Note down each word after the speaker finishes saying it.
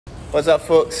What's up,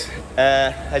 folks?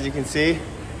 As you can see,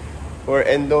 we're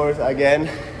indoors again.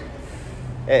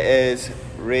 It is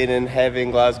raining heavy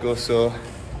in Glasgow, so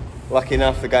lucky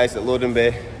enough the guys at Loading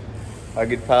Bay, our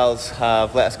good pals,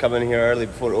 have let us come in here early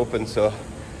before it opens. So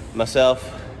myself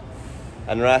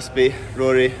and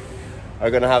Rory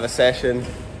are going to have a session,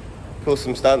 pull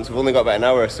some stunts. We've only got about an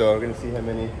hour, so we're going to see how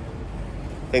many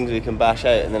things we can bash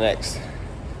out in the next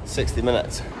 60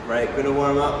 minutes. Right, going to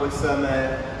warm up with some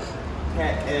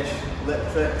tech-ish lip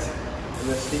tricks in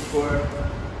the steep core.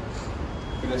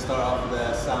 We're going to start off with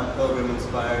a Sam Pilgrim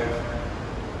inspired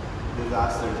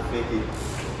disaster fakie.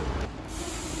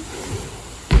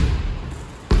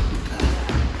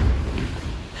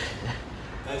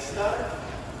 Nice start.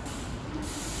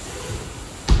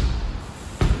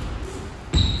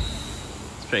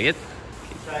 It's pretty good.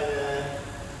 Try the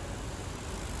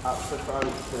upper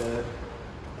front to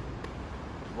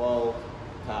wall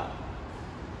tap.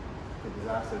 The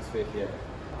disaster's fake yet.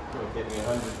 You're getting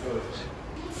 100 goes.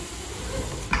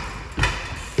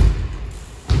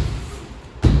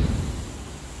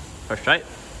 First try.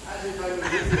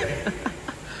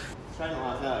 Try not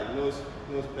like that. Nose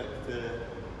pick to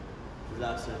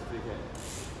disaster's fake it.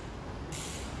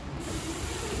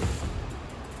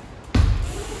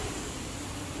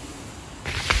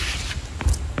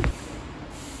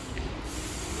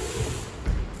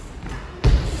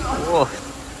 Whoa.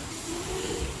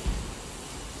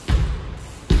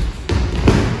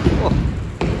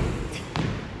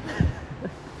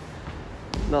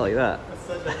 Not like that. That's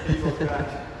such a feeble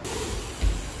crash.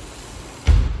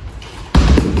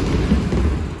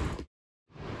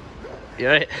 You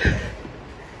right?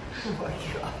 Oh my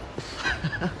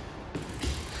god.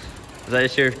 Is that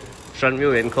just your front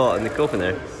wheel getting caught in the coping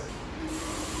there?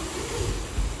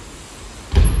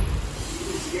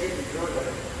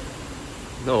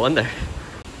 No wonder.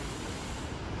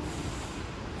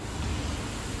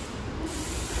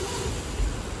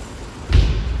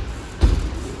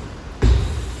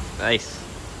 Nice.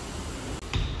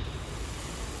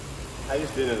 I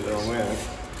just did it the wrong way.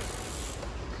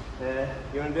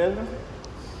 You want to do anything?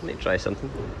 Might try something.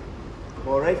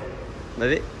 Alright.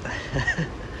 Maybe.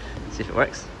 See if it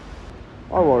works.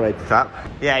 I'm alright to tap.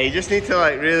 Yeah, you just need to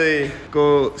like really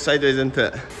go sideways into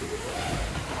it.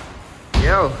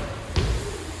 Yo.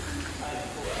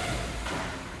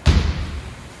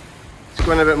 Just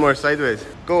going a bit more sideways.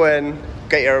 Go in,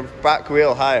 get your back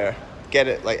wheel higher, get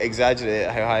it like exaggerate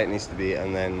how high it needs to be,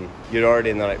 and then you're already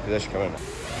in the right position coming in.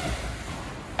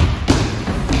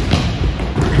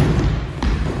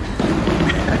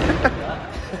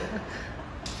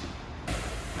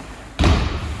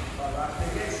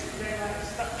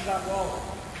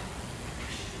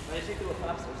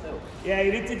 Yeah,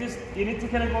 you need to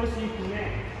kind of go so you can get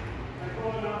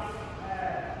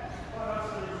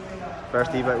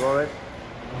First e-bike wall ride.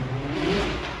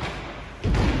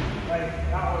 like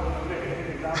that was a really good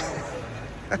example.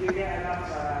 You get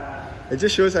enough It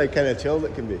just shows how kind of chilled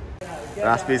it can be.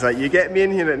 Raspy's like, you get me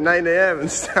in here at 9 AM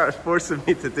and start forcing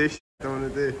me to do shit I don't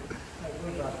want to do.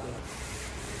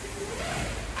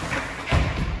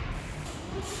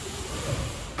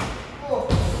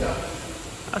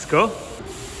 That's cool.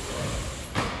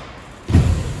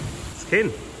 It's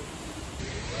keen.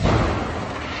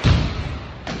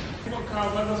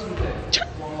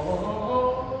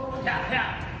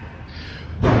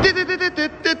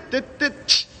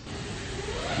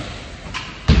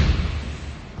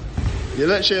 You're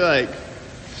literally like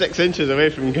 6 inches away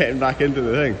from getting back into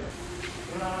the thing.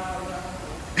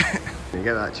 You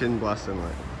get that chin blasting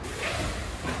like.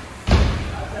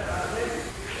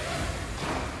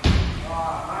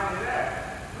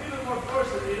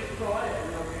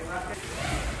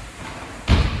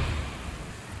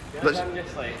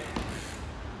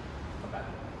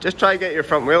 Just try to get your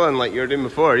front wheel in like you were doing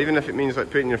before, even if it means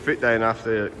like putting your foot down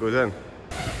after it goes in.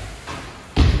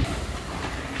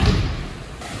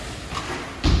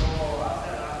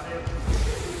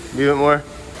 Move it more.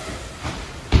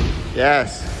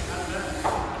 Yes.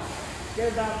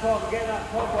 Get that top off the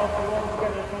wall,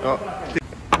 get the front back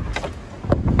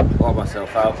in. Blow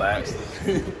myself out by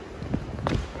accident.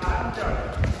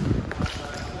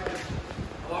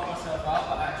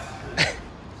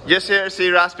 Just here to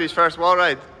see Raspy's first wall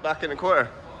ride back in the quarter.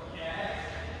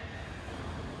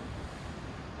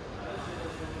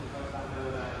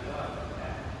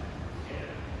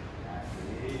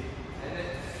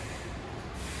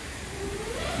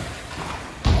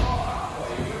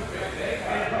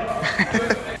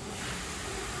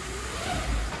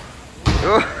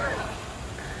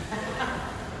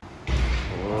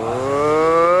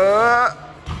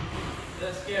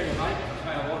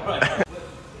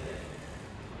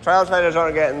 Try riders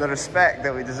aren't getting the respect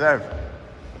that we deserve.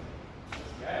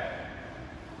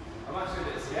 I'm actually a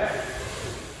bit scared.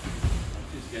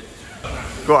 Just good.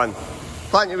 Go on.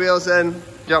 Plant your wheels in,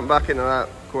 jump back into that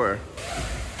quarter.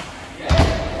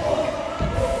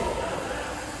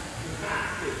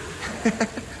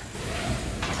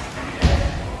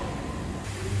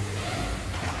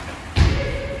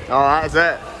 Oh, that's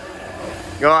it.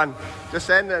 Go on. Just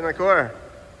send it in the quarter.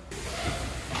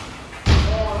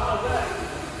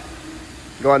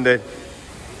 Go on, dude.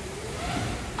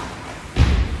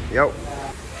 Yep.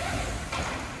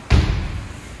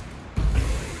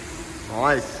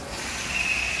 Nice.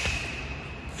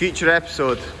 Future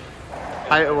episode.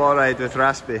 How to wall ride with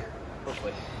Raspy.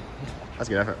 Hopefully. That's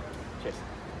a good effort. Cheers.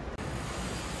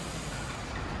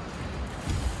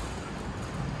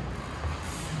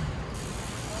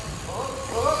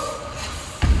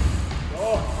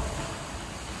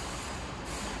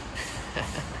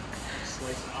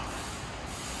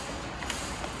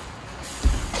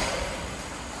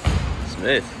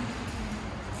 Smooth.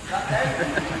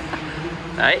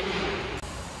 Right.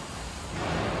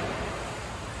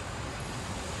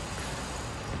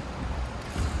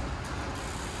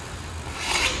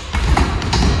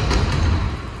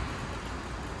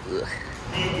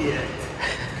 Idiot.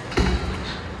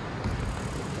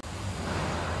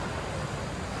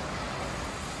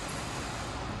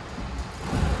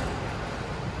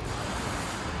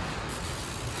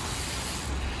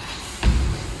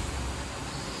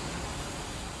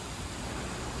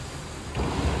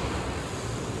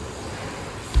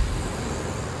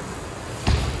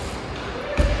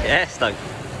 Yes, Duncan.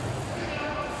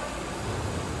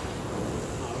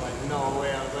 No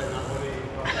way, I was like that one.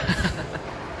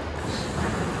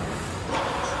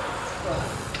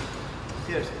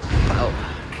 Cheers. Oh.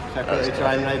 Should I quickly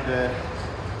try and ride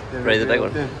the Ride the big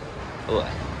one? down? Oh.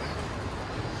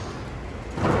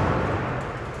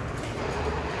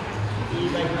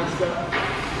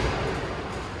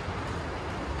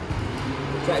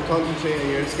 Try to concentrate on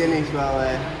your skinnies while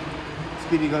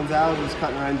Speedy Gonzalez was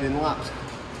cutting around doing laps.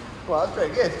 Well, that's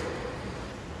pretty good.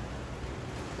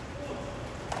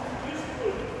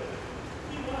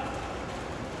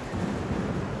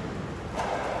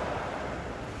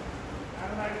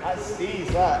 That's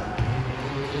Steve's, that.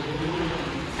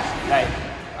 Right,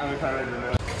 I'm going to try to ride the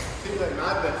rail. Seems like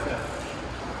madness now.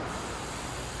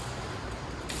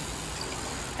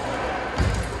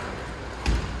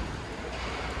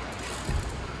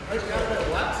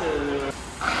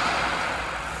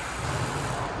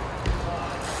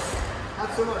 Had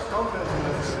so much confidence in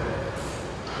this.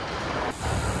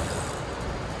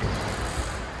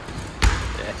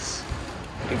 Yes.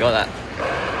 You got that.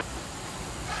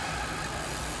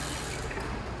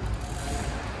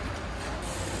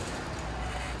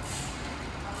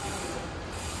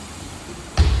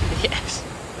 Yes.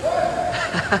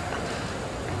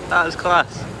 That was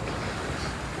class.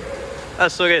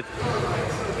 That's so good.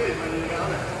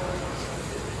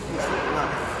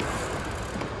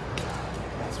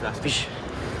 That's raspy.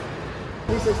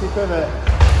 360 pivot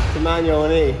to manual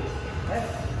and E.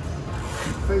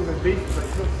 Things are beef, but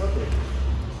it's so fluffy.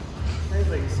 Sounds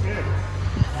like it's scared.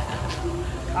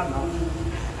 I'm not.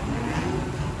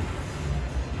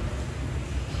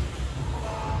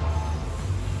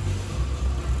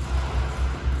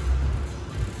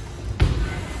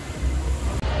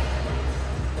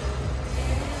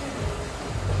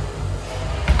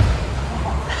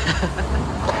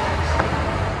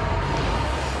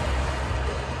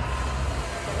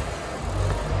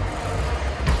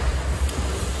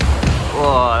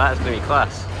 Whoa, that's gonna be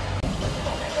class.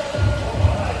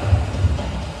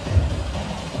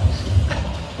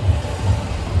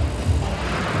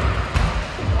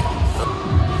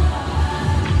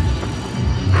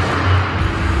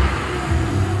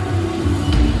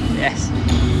 Yes.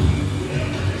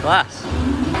 Class.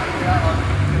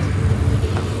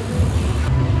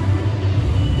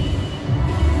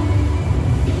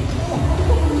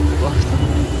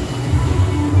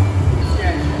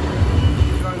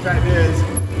 What I'm trying to do is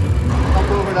up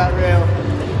over that rail,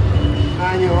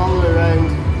 manual all the way around,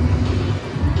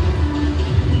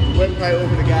 whip right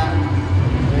over the gap,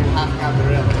 and then half gap the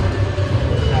rail.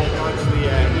 Try to dodge the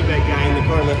e-bike guy in the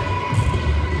corner.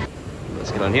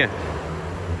 Let's get on here.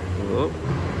 Whoa.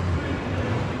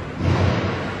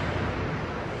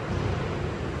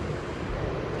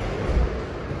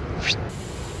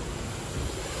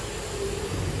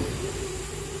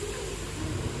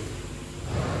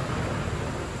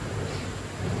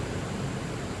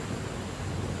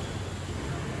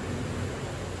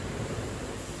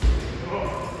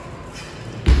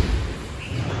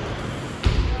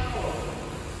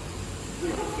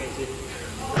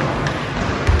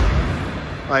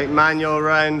 like manual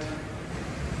round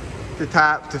to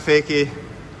tap to fakie.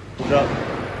 Drop.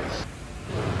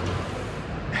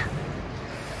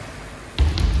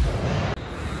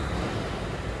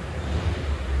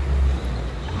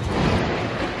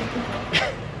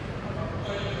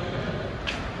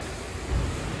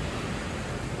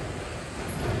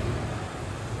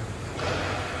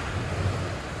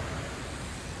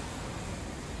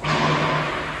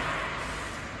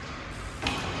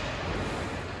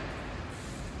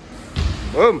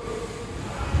 Boom!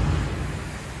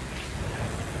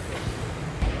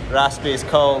 Raspy is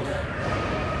called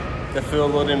the full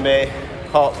Loading Bay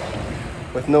hop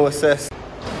with no assist.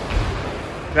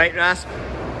 Right, Rasp,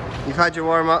 you've had your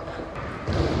warm up.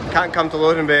 Can't come to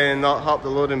Loading Bay and not hop the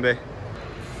Loading Bay.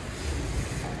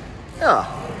 Yeah.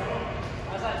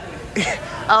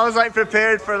 I was like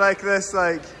prepared for like this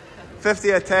like 50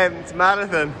 attempt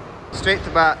marathon. Straight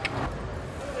to back.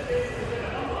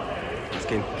 That's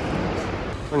keen.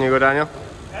 On you go, Daniel.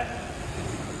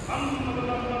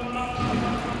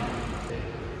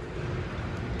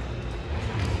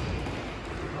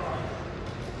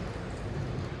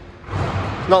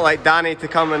 Not like Danny to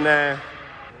come and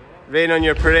rain on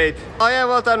your parade. Oh yeah,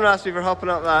 well done Raspy for hopping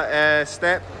up that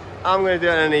step. I'm going to do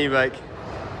it on an e-bike.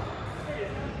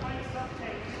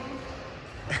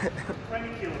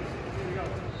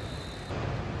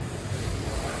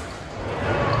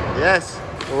 Yes.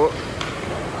 Oh.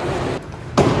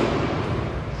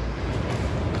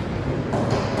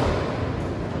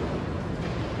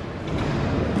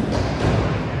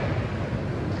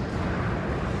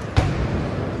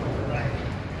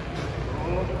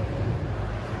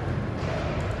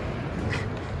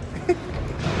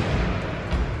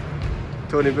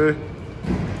 Tony Boo.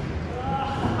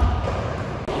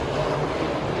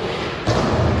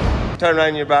 Turn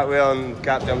around your back wheel and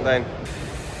gap jump down.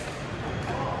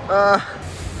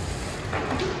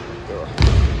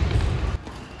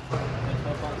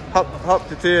 Hop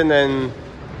to 2 and then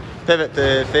pivot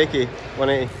to fakie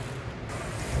 180.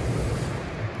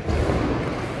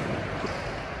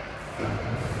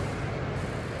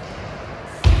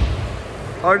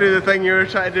 Or do the thing you were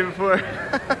trying to do before.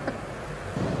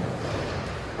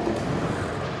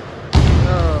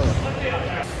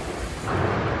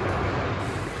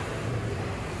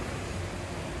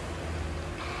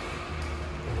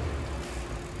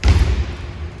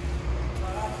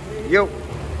 Yo! Hop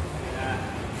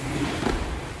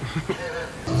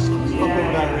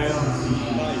over that rail,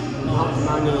 hop the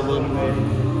manual Loading Bay,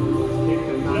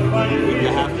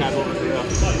 the half cab over the rail.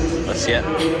 Let's see it.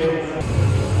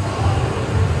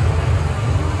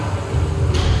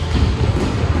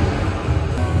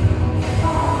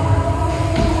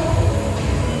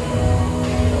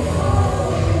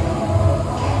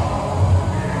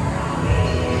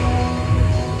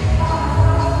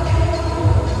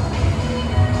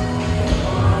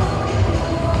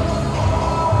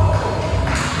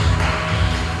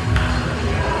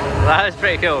 That was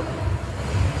pretty cool.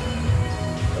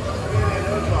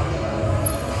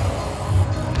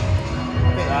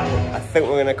 I think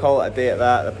we're going to call it a day at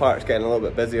that. The park's getting a little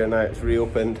bit busier now, it's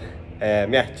reopened.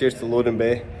 Yeah, cheers to Loading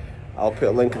Bay. I'll put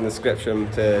a link in the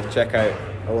description to check out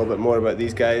a little bit more about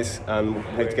these guys and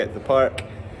how to get to the park.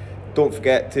 Don't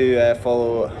forget to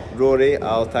follow Rory,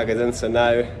 I'll tag his Insta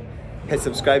now. Hit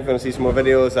subscribe if you want to see some more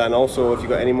videos, and also if you've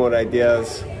got any more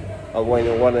ideas of what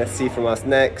you want to see from us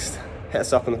next, hit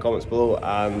us up in the comments below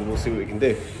and we'll see what we can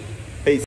do.